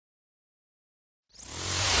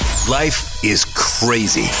Life is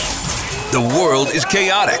crazy. The world is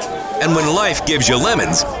chaotic. And when life gives you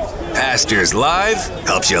lemons, Pastors Live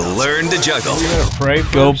helps you learn to juggle. Pray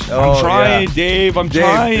first. I'm trying, Dave. I'm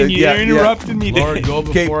trying. You're interrupting me, Dave. Lord, go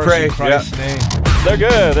before us in Christ's name. They're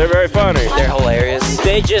good. They're very funny. They're hilarious.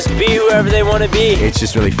 They just be whoever they want to be. It's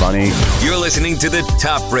just really funny. You're listening to the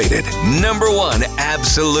top-rated, #1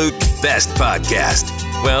 absolute best podcast.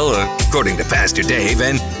 Well, according to Pastor Dave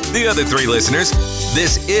and the other 3 listeners,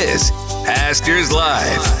 this is Pastors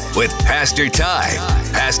Live with Pastor Ty,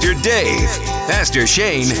 Pastor Dave, Pastor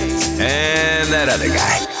Shane, and that other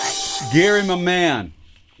guy. Gary, my man.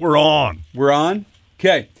 We're on. We're on?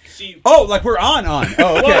 Okay. Oh, like we're on. Oh,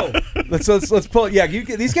 okay. let's pull it. Yeah,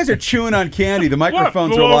 these guys are chewing on candy. The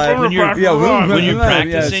microphones are live. When you're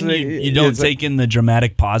practicing, you don't take in the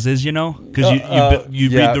dramatic pauses, because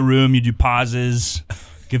you read the room, you do pauses,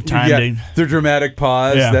 give time to... the dramatic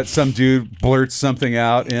pause that some dude blurts something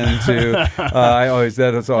out into.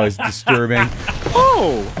 That's always disturbing.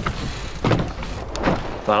 Oh!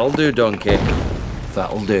 That'll do, donkey.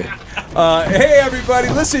 That'll do. Hey, everybody!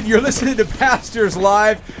 Listen, you're listening to Pastors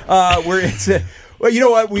Live. Well, you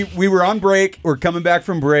know what? We were on break. We're coming back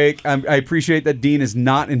from break. I appreciate that Dean is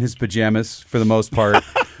not in his pajamas for the most part.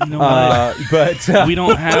 But we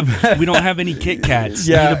don't have any Kit Kats.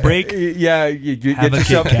 Yeah, need a break? Yeah, you get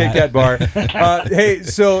yourself a Kit Kat bar. Hey,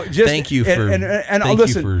 so just thank you for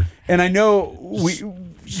listen. And I know we.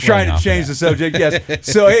 Trying to change the subject, yes.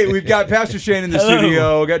 So, hey, we've got Pastor Shane in the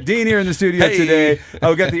studio. We've got Dean here in the studio today.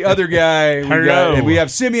 We've got the other guy. We have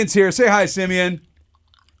Simeon's here. Say hi, Simeon.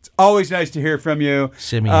 It's always nice to hear from you.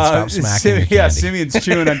 Simeon, stop smacking your candy. Simeon's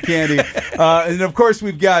chewing on candy. And, of course,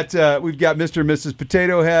 we've got Mr. and Mrs.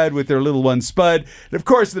 Potato Head with their little one, Spud. And, of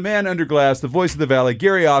course, the man under glass, the voice of the valley,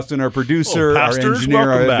 Gary Austin, our producer, our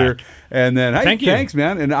engineer, our editor. Back. And then, thanks,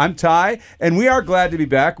 man. And I'm Ty, and we are glad to be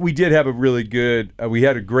back. We did have a really good, we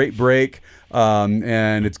had a great break,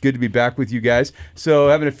 and it's good to be back with you guys. So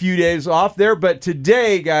having a few days off there, but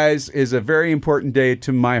today, guys, is a very important day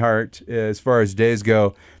to my heart as far as days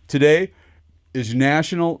go. Today is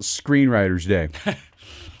National Screenwriters Day,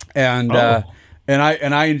 and I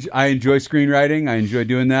enjoy screenwriting. I enjoy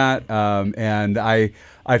doing that, and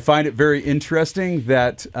I find it very interesting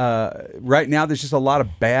that right now there's just a lot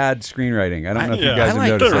of bad screenwriting. I don't know if you guys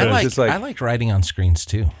have noticed. I like writing on screens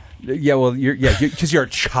too. Yeah, well, because you're a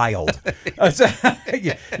child.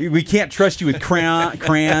 We can't trust you with crowns.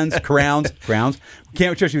 We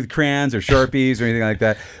can't trust you with crayons or Sharpies or anything like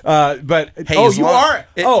that. But hey,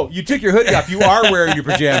 you took your hoodie off. You are wearing your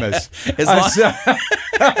pajamas.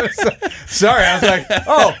 Sorry, I was like,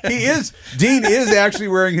 Dean is actually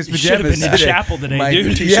wearing his pajamas. You should have been in chapel today,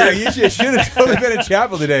 dude. Yeah, you should have totally been in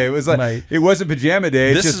chapel today. It was like it wasn't pajama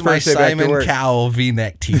day. This is my Simon Cowell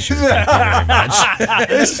V-neck T-shirt. Thank you very much.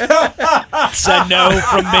 It's a no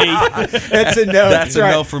from me. It's a no. That's a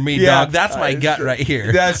no for me, dog. That's my gut right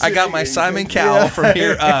here. I got my Simon Cowell from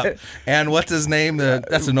here up. And what's his name?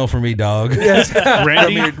 That's a no for me, dog. Yes.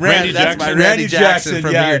 Randy Jackson. That's my Randy Jackson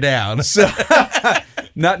from here down. So,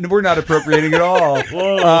 we're not appropriating at all.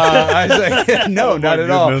 I was like, no, not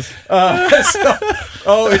at all. I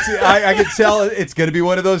can tell it's going to be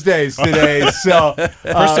one of those days today. So,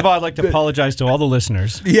 first of all, I'd like to apologize to all the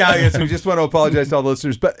listeners. Yes, we just want to apologize to all the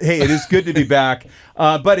listeners. But hey, it is good to be back.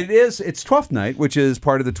 But it's 12th night, which is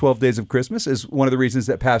part of the 12 days of Christmas, is one of the reasons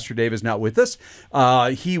that Pastor Dave is not with us.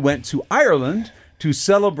 He went to Ireland to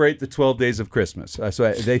celebrate the 12 days of Christmas.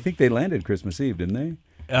 So they think they landed Christmas Eve, didn't they?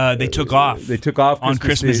 They took off. They took off on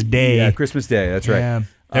Christmas Day. Yeah, Christmas Day. That's right. Yeah.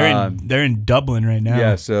 They're in Dublin right now.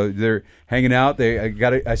 Yeah, so they're hanging out.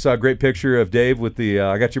 I saw a great picture of Dave with the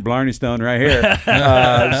I got your Blarney Stone right here.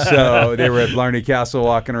 So they were at Blarney Castle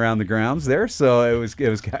walking around the grounds there. So it was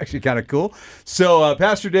actually kind of cool. So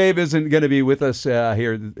Pastor Dave isn't going to be with us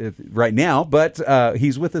here right now, but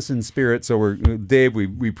he's with us in spirit. So Dave,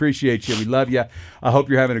 we appreciate you. We love you. I hope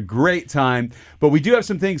you're having a great time. But we do have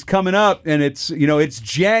some things coming up, and it's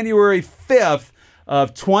January 5th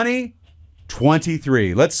of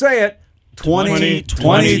 2023. Let's say it.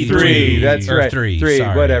 2023. That's or right. Three.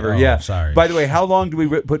 Sorry. Whatever. Yeah. Sorry. By the way, how long do we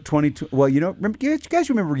put 22? Well, do you guys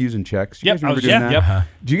remember using checks? You guys remember doing that? Yep.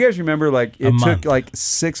 Do you guys remember it took like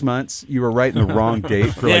 6 months? You were writing the wrong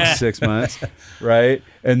date for like 6 months, right?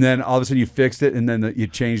 And then all of a sudden you fixed it, and then you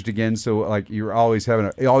changed again. So like you always had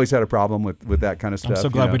a problem with that kind of stuff. I'm so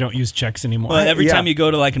glad we don't use checks anymore. Well, every time you go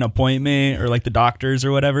to like an appointment or like the doctors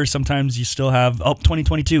or whatever, sometimes you still have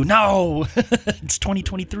 2022. No, it's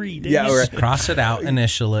 2023. Dude. Yeah, right. Cross it out,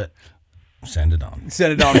 initial it, send it on.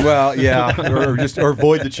 Well, yeah, or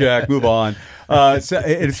void the check, move on. So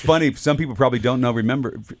it's funny. Some people probably don't know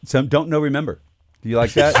remember. Some don't know remember. Do you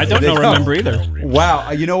like that? I don't remember either.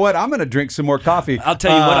 Wow. You know what? I'm going to drink some more coffee. I'll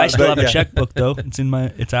tell you what. I still have a checkbook though.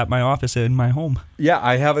 It's at my office in my home. Yeah,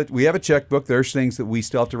 I have it. We have a checkbook. There's things that we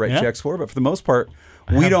still have to write checks for, but for the most part,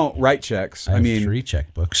 we don't write checks. I mean, 3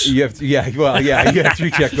 checkbooks. You have, you have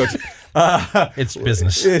 3 checkbooks. It's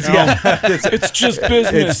business. It's just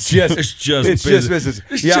business. It's just business.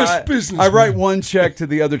 It's just business. I write one check to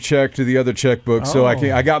the other checkbook, so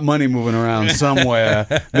I got money moving around somewhere,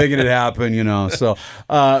 making it happen. So,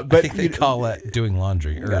 but I think they call that doing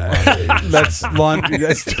laundry. That's laundry.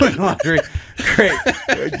 That's doing laundry. Great.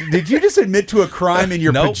 Did you just admit to a crime in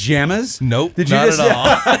your pajamas? Nope. Did you not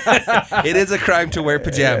at all. It is a crime to wear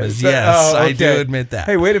pajamas. Yes, I do admit that.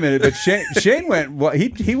 Hey, wait a minute. But Shane went.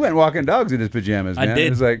 He went walking dogs in his pajamas. Man. I did. It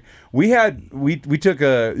was like we took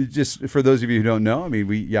just for those of you who don't know. I mean,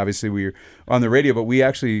 we obviously we were on the radio, but we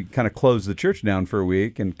actually kind of closed the church down for a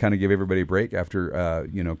week and kind of gave everybody a break after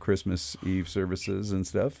Christmas Eve services and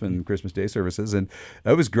stuff and Christmas Day services, and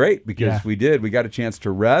it was great because we got a chance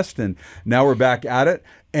to rest, and now we're back at it.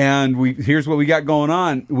 And here's what we got going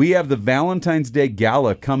on. We have the Valentine's Day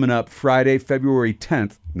Gala coming up Friday, February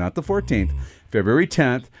 10th, not the 14th, February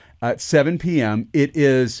 10th at 7 p.m. It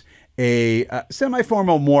is a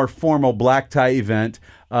semi-formal, more formal black tie event.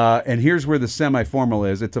 And here's where the semi-formal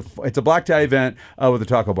is. It's a black tie event with a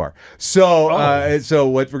taco bar. So so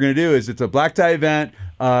what we're going to do is it's a black tie event.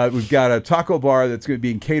 We've got a taco bar that's going to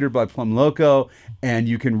be catered by Plum Loco, and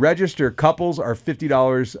you can register. Couples are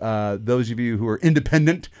 $50. Those of you who are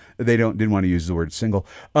independent, they didn't want to use the word single.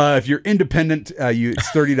 If you're independent, it's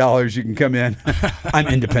 $30. You can come in. I'm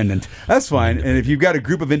independent. That's fine. And if you've got a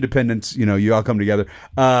group of independents, you all come together.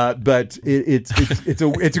 But it's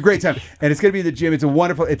a great time, and it's going to be in the gym. It's a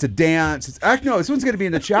wonderful. It's a dance. No, this one's going to be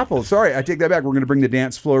in the chapel. Sorry, I take that back. We're going to bring the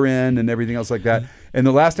dance floor in and everything else like that. And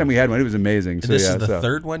the last time we had one, it was amazing. So, this is the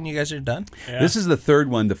third one you guys are done? Yeah. This is the third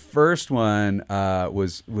one. The first one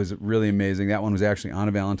was really amazing. That one was actually on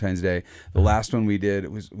a Valentine's Day. The last one we did,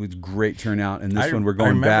 it was great turnout. And this one we're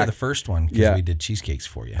going back. I remember the first one because we did cheesecakes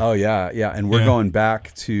for you. Oh yeah. And we're going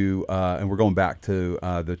back to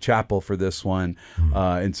the chapel for this one.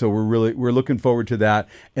 And so we're looking forward to that.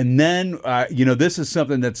 And then this is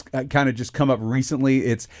something that's kind of just come up recently.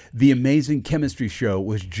 It's the Amazing Chemistry Show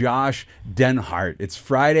with Josh Denhart. It's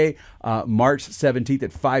Friday, March 17th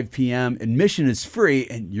at 5 p.m. Admission is free,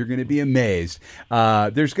 and you're going to be amazed.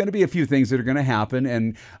 There's going to be a few things that are going to happen,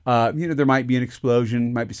 and there might be an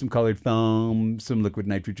explosion, might be some colored foam, some liquid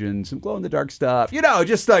nitrogen, some glow-in-the-dark stuff.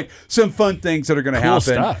 Just like some fun things that are going to happen.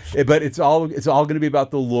 Stuff. But it's all going to be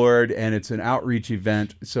about the Lord, and it's an outreach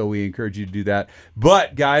event, so we encourage you to do that.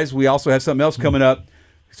 But guys, we also have something else coming up.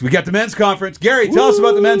 So we got the men's conference. Gary, tell us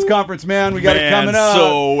about the men's conference, man. We got it coming up.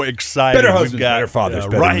 So excited. Better husbands, We've got better fathers,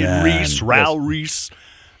 better Ryan men. Reese, Ral Reese,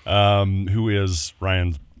 who is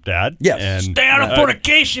Ryan's dad. Yes. And, Stay out of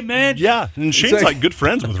fornication, man. Yeah, and Shane's like good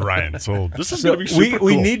friends with Ryan, so this is going to be super cool.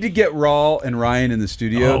 We need to get Raul and Ryan in the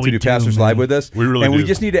studio to do Pastors Live with us. We really do. And we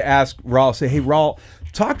just need to ask Raul, say, hey, Raul,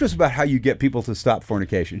 talk to us about how you get people to stop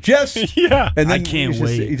fornication. And then I can't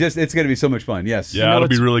wait. It's going to be so much fun. Yes. Yeah, it'll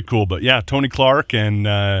be really cool. But yeah, Tony Clark,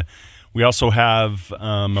 and we also have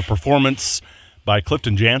a performance by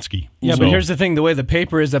Clifton Jansky. Yeah, but here's the thing. The way the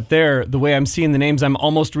paper is up there, the way I'm seeing the names, I'm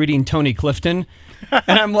almost reading Tony Clifton.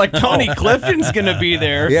 And I'm like, Tony Clifton's going to be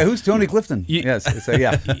there. Yeah, who's Tony Clifton? Yes. So,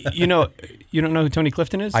 yeah. You don't know who Tony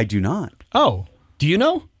Clifton is? I do not. Oh, do you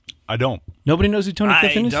know? I don't. Nobody knows who Tony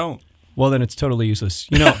Clifton is? I don't. Well, then it's totally useless.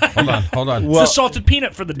 Hold on. It's a salted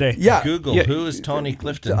peanut for the day. Yeah. Google, who is Tony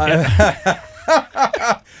Clifton? Did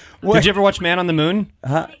you ever watch Man on the Moon?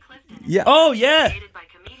 Yeah. Oh, yeah.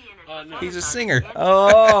 He's a singer.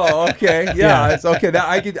 Oh, okay. Yeah, it's okay. That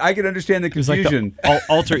I could understand the confusion. Like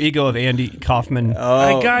the alter ego of Andy Kaufman.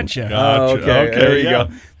 I gotcha. Okay, there you go.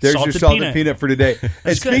 There's salted your salted peanut for today.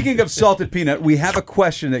 And speaking of salted peanut, we have a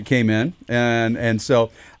question that came in, and so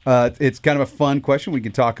it's kind of a fun question. We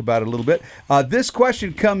can talk about it a little bit. This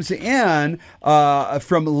question comes in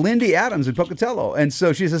from Lindy Adams in Pocatello. And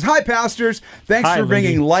so she says, hi, pastors. Thanks for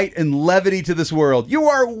bringing light and levity to this world. You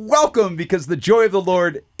are welcome because the joy of the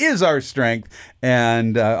Lord is our strength.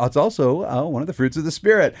 And it's also one of the fruits of the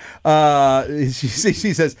Spirit.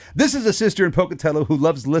 She says, this is a sister in Pocatello who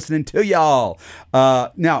loves listening to y'all.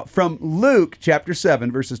 Now, from Luke chapter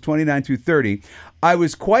 7, verses 29 through 30, I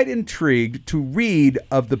was quite intrigued to read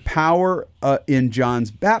of the power in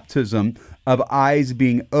John's baptism of eyes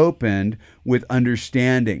being opened with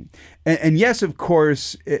understanding. And yes, of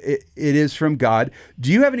course, it is from God.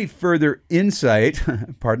 Do you have any further insight,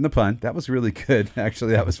 pardon the pun, that was really good,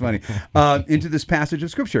 actually, that was funny, into this passage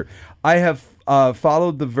of Scripture? I have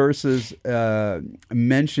followed the verses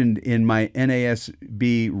mentioned in my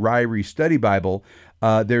NASB Ryrie Study Bible.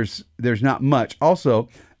 There's not much. Also,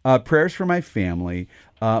 prayers for my family.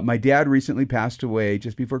 My dad recently passed away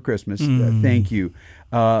just before Christmas. Thank you.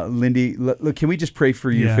 Lindy, look, can we just pray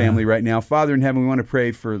for your family right now? Father in heaven, we want to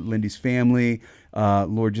pray for Lindy's family.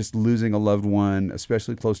 Lord, just losing a loved one,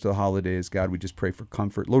 especially close to the holidays. God, we just pray for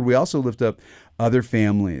comfort. Lord, we also lift up other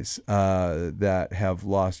families that have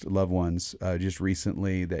lost loved ones just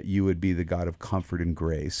recently, that you would be the God of comfort and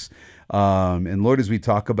grace. And Lord, as we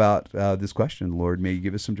talk about this question, Lord, may you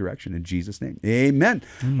give us some direction in Jesus' name. Amen.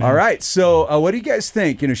 All right. So what do you guys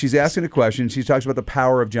think? She's asking a question. She talks about the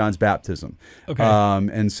power of John's baptism. Okay.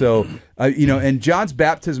 And so, and John's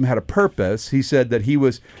baptism had a purpose. He said that he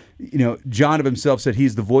was, John of himself said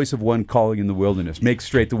he's the voice of one calling in the wilderness, make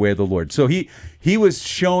straight the way of the Lord. So he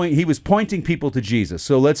was pointing people to Jesus.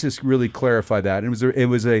 So let's just really clarify that. It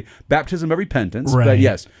was a baptism of repentance. Right. But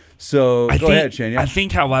yes. So go ahead, Shane. Yeah. I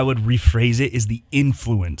think how I would rephrase it is the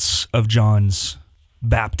influence of John's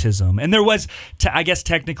baptism. And there was, I guess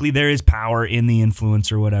technically there is power in the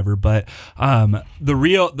influence or whatever, but the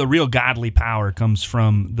real godly power comes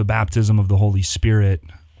from the baptism of the Holy Spirit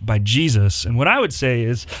by Jesus. And what I would say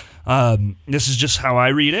is, this is just how I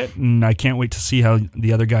read it, and I can't wait to see how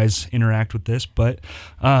the other guys interact with this, but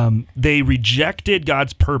they rejected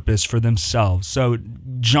God's purpose for themselves. So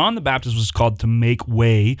John the Baptist was called to make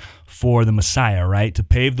way for the Messiah, right? To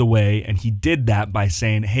pave the way, and he did that by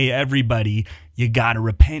saying, hey, everybody, you got to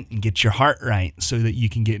repent and get your heart right so that you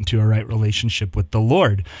can get into a right relationship with the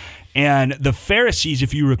Lord. And the Pharisees,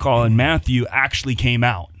 if you recall in Matthew, actually came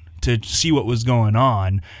out to see what was going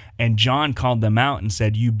on, and John called them out and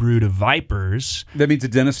said, you brood of vipers. That means a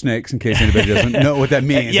den of snakes, in case anybody doesn't know what that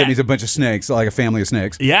means. That means a bunch of snakes, like a family of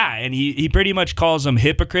snakes. Yeah, and he pretty much calls them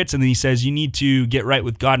hypocrites, and then he says you need to get right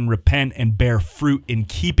with God and repent and bear fruit in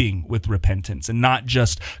keeping with repentance, and not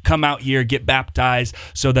just come out here, get baptized,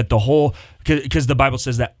 so that the whole... Because the Bible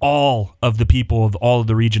says that all of the people of all of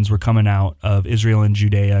the regions were coming out of Israel and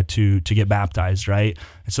Judea to get baptized, right?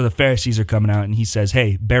 And so the Pharisees are coming out, and he says,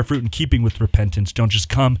 hey, bear fruit in keeping with repentance. Don't just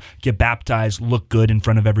come, get baptized, look good in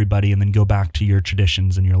front of everybody, and then go back to your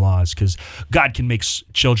traditions and your laws, because God can make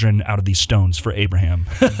children out of these stones for Abraham.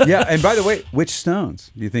 Yeah, and by the way, which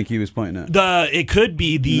stones do you think he was pointing at? It could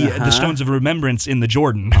be the stones of remembrance in the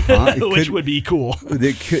Jordan, which would be cool.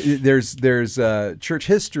 There's church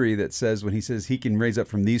history that says when he says he can raise up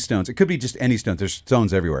from these stones, it could be just any stones. There's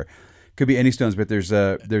stones everywhere. It could be any stones, but there's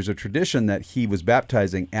a tradition that he was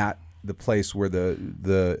baptizing at the place where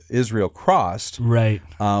the Israel crossed, right?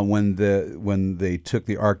 When they took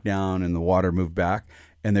the ark down and the water moved back,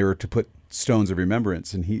 and they were to put stones of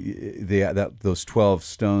remembrance, and those 12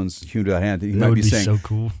 stones hewn to that hand. He might be saying, so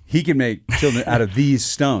cool. He can make children out of these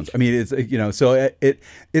stones. I mean, it's so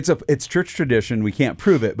it's church tradition. We can't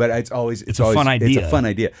prove it, but it's a fun idea. It's a fun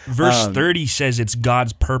idea. Verse 30 says it's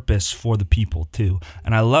God's purpose for the people too,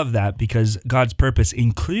 and I love that because God's purpose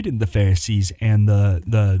included the Pharisees and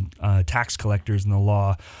the tax collectors and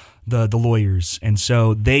the lawyers, and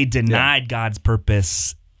so they denied God's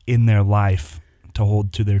purpose in their life to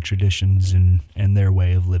hold to their traditions and their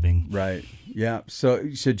way of living. Right. Yeah. So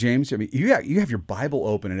James, I mean, you have your Bible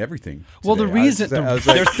open and everything today. Well, the reason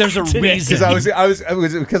there's a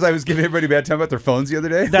reason because I was giving everybody a bad time about their phones the other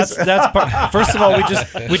day. That's part. First of all,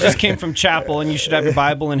 we just came from chapel, and you should have your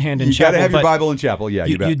Bible in hand in chapel. You got to have your Bible in chapel. Yeah,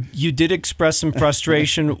 you did express some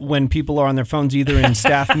frustration when people are on their phones, either in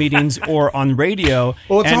staff meetings or on radio.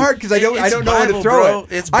 Well, it's hard because I don't know where to throw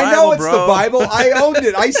it. I know it's the Bible. I owned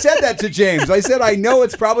it. I said that to James. I said I know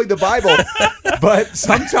it's probably the Bible, but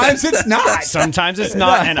sometimes it's not. Sometimes it's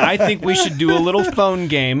not, and I think we should do a little phone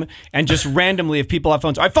game and just randomly, if people have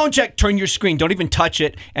phones, all right, phone check, turn your screen, don't even touch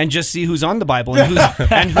it, and just see who's on the Bible and who's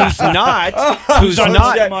not. Who's on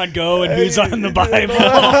not Pokemon Go and who's on the Bible.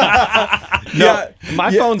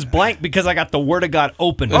 My phone's blank because I got the Word of God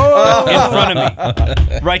open in front of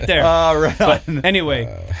me, right there. Right. But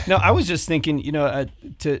anyway, no, I was just thinking,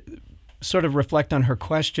 to sort of reflect on her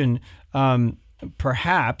question,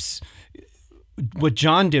 perhaps what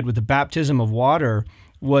John did with the baptism of water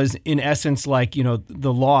was in essence like,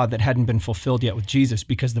 the law that hadn't been fulfilled yet with Jesus,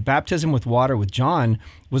 because the baptism with water with John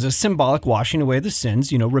was a symbolic washing away of the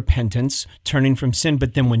sins, repentance, turning from sin.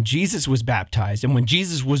 But then when Jesus was baptized and when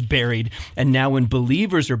Jesus was buried, and now when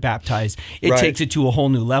believers are baptized, it takes it to a whole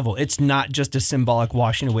new level. It's not just a symbolic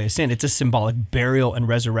washing away of sin. It's a symbolic burial and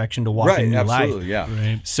resurrection to walk in new life. Yeah.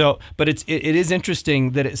 Right. So, but it is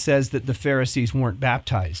interesting that it says that the Pharisees weren't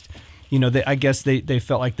baptized. I guess they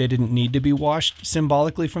felt like they didn't need to be washed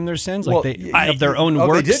symbolically from their sins. Like Well, of their own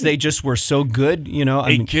works, they just were so good.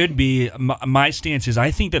 It could be. My stance is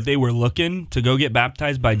I think that they were looking to go get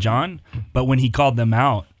baptized by John, but when he called them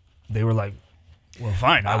out, they were like, well,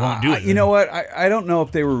 fine, I won't do it. You know what? I don't know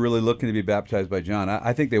if they were really looking to be baptized by John.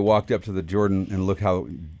 I think they walked up to the Jordan and look how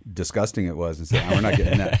disgusting it was and said, "We're not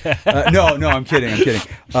getting that." No, I'm kidding.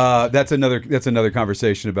 That's another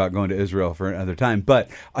conversation about going to Israel for another time.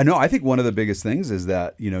 But I think one of the biggest things is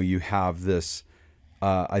that you have this.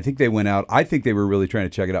 I think they went out. I think they were really trying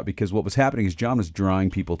to check it out because what was happening is John was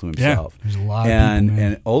drawing people to himself. Yeah, there's a lot of people, man.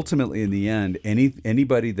 And ultimately, in the end,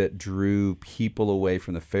 anybody that drew people away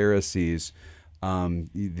from the Pharisees.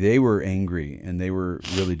 They were angry and they were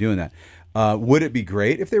really doing that. Would it be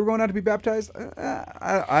great if they were going out to be baptized?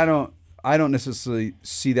 I don't necessarily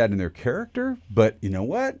see that in their character, but you know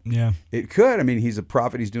what? Yeah, it could. I mean, he's a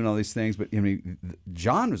prophet. He's doing all these things, but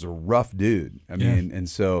John was a rough dude. And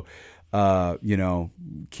so,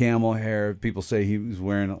 camel hair. People say he was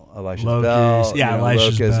wearing Elisha's belt. Yeah,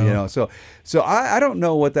 Elisha's belt. So I don't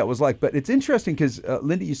know what that was like, but it's interesting because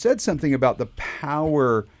Linda, you said something about the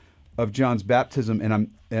power of John's baptism, and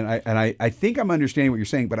I think I'm understanding what you're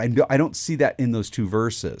saying, but I don't see that in those two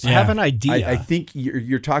verses. I have an idea. I think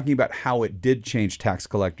you're talking about how it did change tax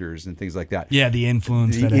collectors and things like that. Yeah, the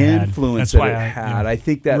influence that it had. I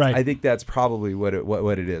think that's probably what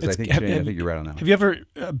it is. I think you're right on that. Have you ever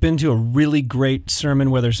been to a really great sermon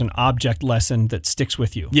where there's an object lesson that sticks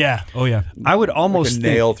with you? Yeah. Oh yeah. I would almost like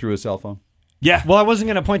a nail through a cell phone. Yeah. Well, I wasn't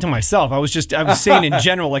going to point to myself. I was saying in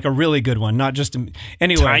general, like a really good one, not just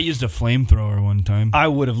anyway. I used a flamethrower one time. I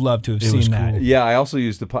would have loved to have seen that. Cool. Yeah, I also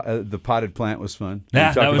used the potted plant was fun.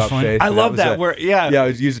 Yeah, that was fun. Faith, I love that. I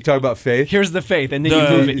was used to talk about faith. Here's the faith, and then you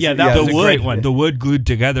move it. Yeah, that was a great one. The wood glued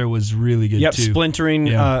together was really good too.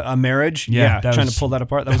 Splintering a marriage. Yeah, trying to pull that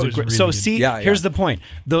apart. That was great. Really so good. see, here's the point.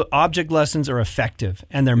 The object lessons are effective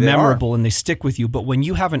and they're memorable and they stick with you. But when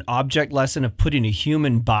you have an object lesson of putting a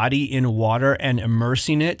human body in water and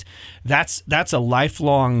immersing it, that's a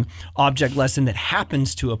lifelong object lesson that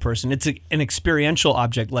happens to a person. It's an experiential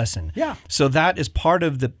object lesson. Yeah. So that is part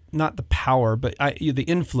of not the power, but the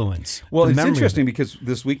influence. Well, it's interesting because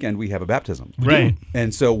this weekend we have a baptism. Right.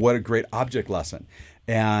 And so what a great object lesson.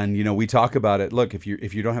 And we talk about it. Look, if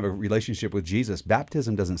you don't have a relationship with Jesus,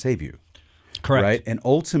 baptism doesn't save you. Correct. Right? And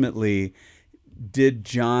ultimately, did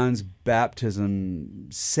John's baptism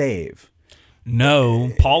save?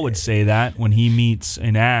 No, Paul would say that when he meets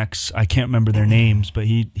in Acts. I can't remember their names, but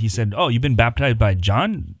he said, "Oh, you've been baptized by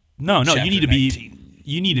John? No, you need to be.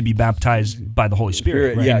 You need to be baptized by the Holy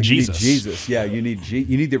Spirit, right? Yeah, Jesus. You need Jesus. Yeah,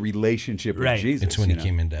 you need the relationship with Jesus. It's when he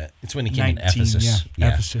came into. It's when he came to Ephesus. Yeah.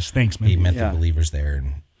 Ephesus. Thanks, man. He met the believers there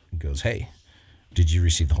and goes, "Hey, did you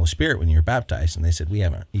receive the Holy Spirit when you were baptized?" And they said, "We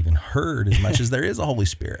haven't even heard as much as there is a Holy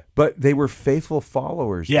Spirit." But they were faithful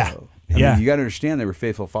followers. Yeah. Though. I mean, you got to understand they were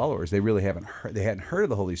faithful followers. They really hadn't heard of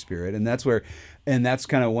the Holy Spirit, and that's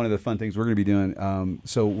kind of one of the fun things we're going to be doing.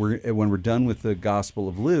 So when we're done with the Gospel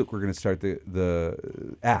of Luke, we're going to start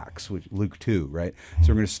the Acts, which Luke 2, right? So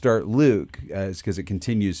we're going to start Luke because it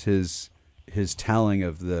continues his telling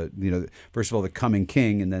of first of all the coming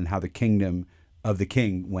King, and then how the kingdom of the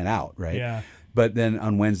King went out, right? Yeah. But then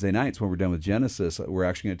on Wednesday nights when we're done with Genesis, we're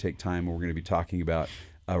actually going to take time where we're going to be talking about.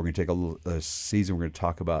 We're going to take a season. We're going to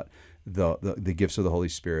talk about the gifts of the Holy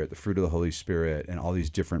Spirit, the fruit of the Holy Spirit, and all these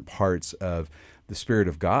different parts of the Spirit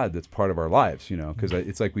of God that's part of our lives, because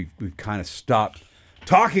it's like we've kind of stopped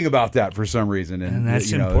talking about that for some reason. And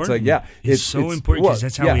that's important. It's like, it's so important because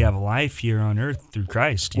that's how we have life here on earth through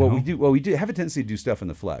Christ. We do have a tendency to do stuff in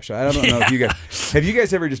the flesh. I don't know if you guys have you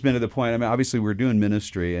guys ever just been to the point. I mean, obviously we're doing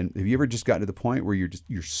ministry, and have you ever just gotten to the point where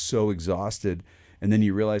you're so exhausted, and then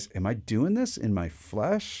you realize, am I doing this in my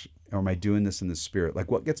flesh? Or am I doing this in the Spirit? Like,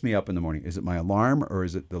 what gets me up in the morning? Is it my alarm, or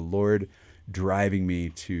is it the Lord driving me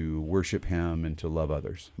to worship Him and to love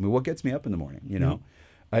others? I mean, what gets me up in the morning?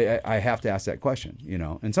 I have to ask that question.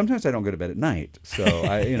 And sometimes I don't go to bed at night, so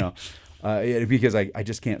because I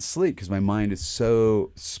just can't sleep because my mind is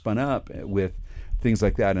so spun up with things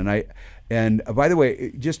like that. And by the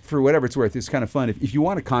way, just for whatever it's worth, it's kind of fun. If you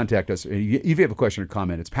want to contact us, if you have a question or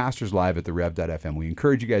comment, it's pastorslive@therev.fm. We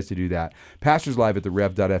encourage you guys to do that.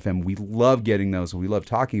 Pastorslive@therev.fm. We love getting those, and we love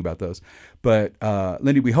talking about those. But,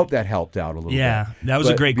 Lindy, we hope that helped out a little bit. Yeah, that was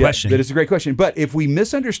a great question. That is a great question. But if we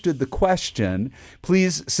misunderstood the question,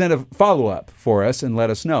 please send a follow-up for us and let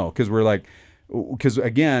us know. Because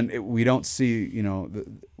again, we don't see,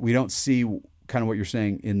 kind of what you're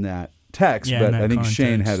saying in that text, but I think context.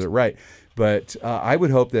 Shane has it right. But I would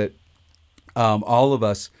hope that all of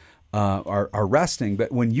us are resting.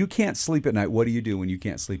 But when you can't sleep at night, what do you do when you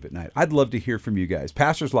can't sleep at night? I'd love to hear from you guys.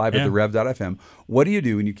 Pastors Live at the Rev.fm. What do you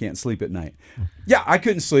do when you can't sleep at night? Yeah, I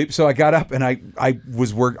couldn't sleep, so I got up and I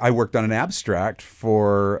worked on an abstract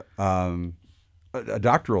for a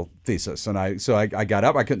doctoral thesis, and I got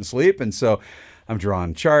up. I couldn't sleep, and so I'm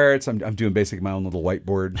drawing charts. I'm doing basically my own little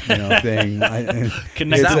whiteboard thing.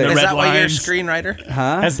 Is that why you're a screenwriter?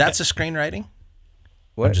 Huh? That's a screenwriting?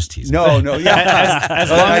 What? I'm just teasing. No, yeah.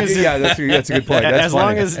 That's a good point. As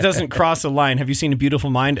long as it doesn't cross a line. Have you seen A Beautiful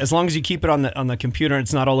Mind? As long as you keep it on the computer and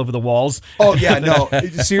it's not all over the walls. Oh yeah, no.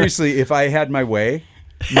 Seriously, if I had my way,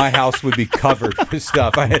 my house would be covered with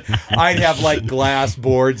stuff. I'd have like glass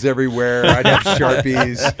boards everywhere. I'd have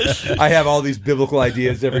Sharpies. I have all these biblical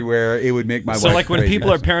ideas everywhere. It would make my wife like when crazy.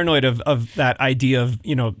 people are paranoid of that idea of,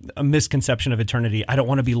 a misconception of eternity, I don't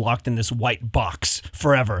want to be locked in this white box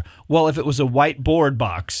forever. Well, if it was a whiteboard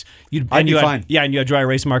box, I'd be fine. Yeah, and you had dry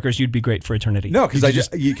erase markers, you'd be great for eternity. No, because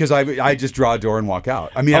I just draw a door and walk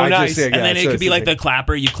out. I mean, nice. And then it could be like the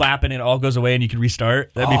clapper. You clap and it all goes away and you can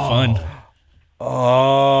restart. That'd be fun.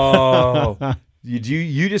 Oh,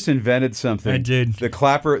 you just invented something. I did. The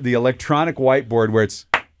clapper, the electronic whiteboard where it's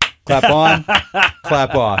clap on,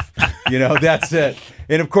 clap off. That's it.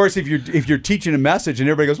 And of course, if you're teaching a message and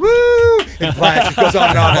everybody goes woo, and flash, it goes on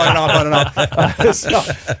and off, on and off, on and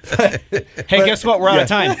off. Hey, guess what? We're out of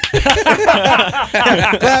time.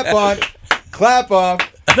 Clap on, clap off.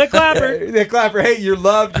 The clapper. The clapper. Hey, you're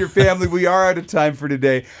loved, your family. We are out of time for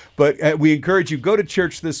today, but we encourage you, go to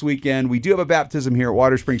church this weekend. We do have a baptism here at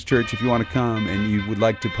Watersprings Church. If you want to come and you would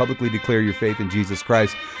like to publicly declare your faith in Jesus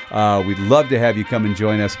Christ, we'd love to have you come and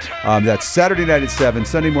join us. That's Saturday night at 7,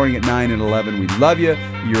 Sunday morning at 9 and 11. We love you.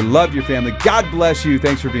 You're loved, your family. God bless you.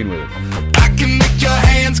 Thanks for being with us. I can make your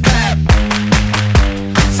hands clap.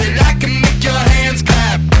 Said I can make your hands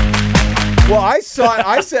clap. Well, I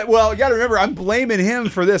said, well, you got to remember, I'm blaming him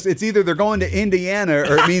for this. It's either they're going to Indiana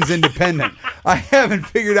or it means independent. I haven't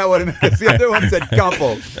figured out what it means. The other one said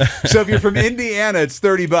couple. So if you're from Indiana, it's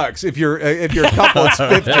 $30. If you're a couple, it's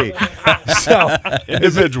 $50. So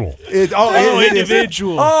individual.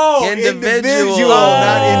 Individual. Individual,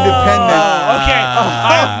 not independent. Okay.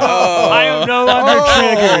 I am no longer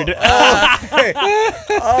triggered.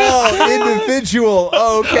 Individual.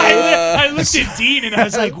 Okay. I looked at Dean and I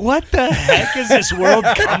was like, what the heck is this world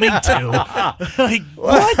coming to? Like,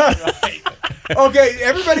 what? Okay,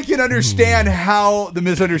 everybody can understand how the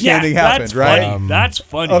misunderstanding happened, right? Funny. That's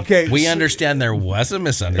funny. Okay. We understand there was a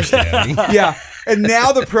misunderstanding. Yeah. And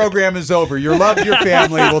now the program is over. You're loved, your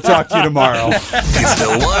family. We'll talk to you tomorrow. It's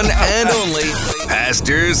the one and only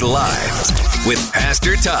Pastors Live with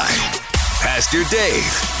Pastor Ty, Pastor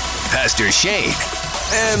Dave, Pastor Shane,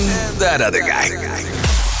 and that other guy.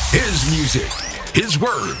 His music, his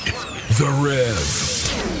word, The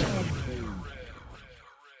Rev.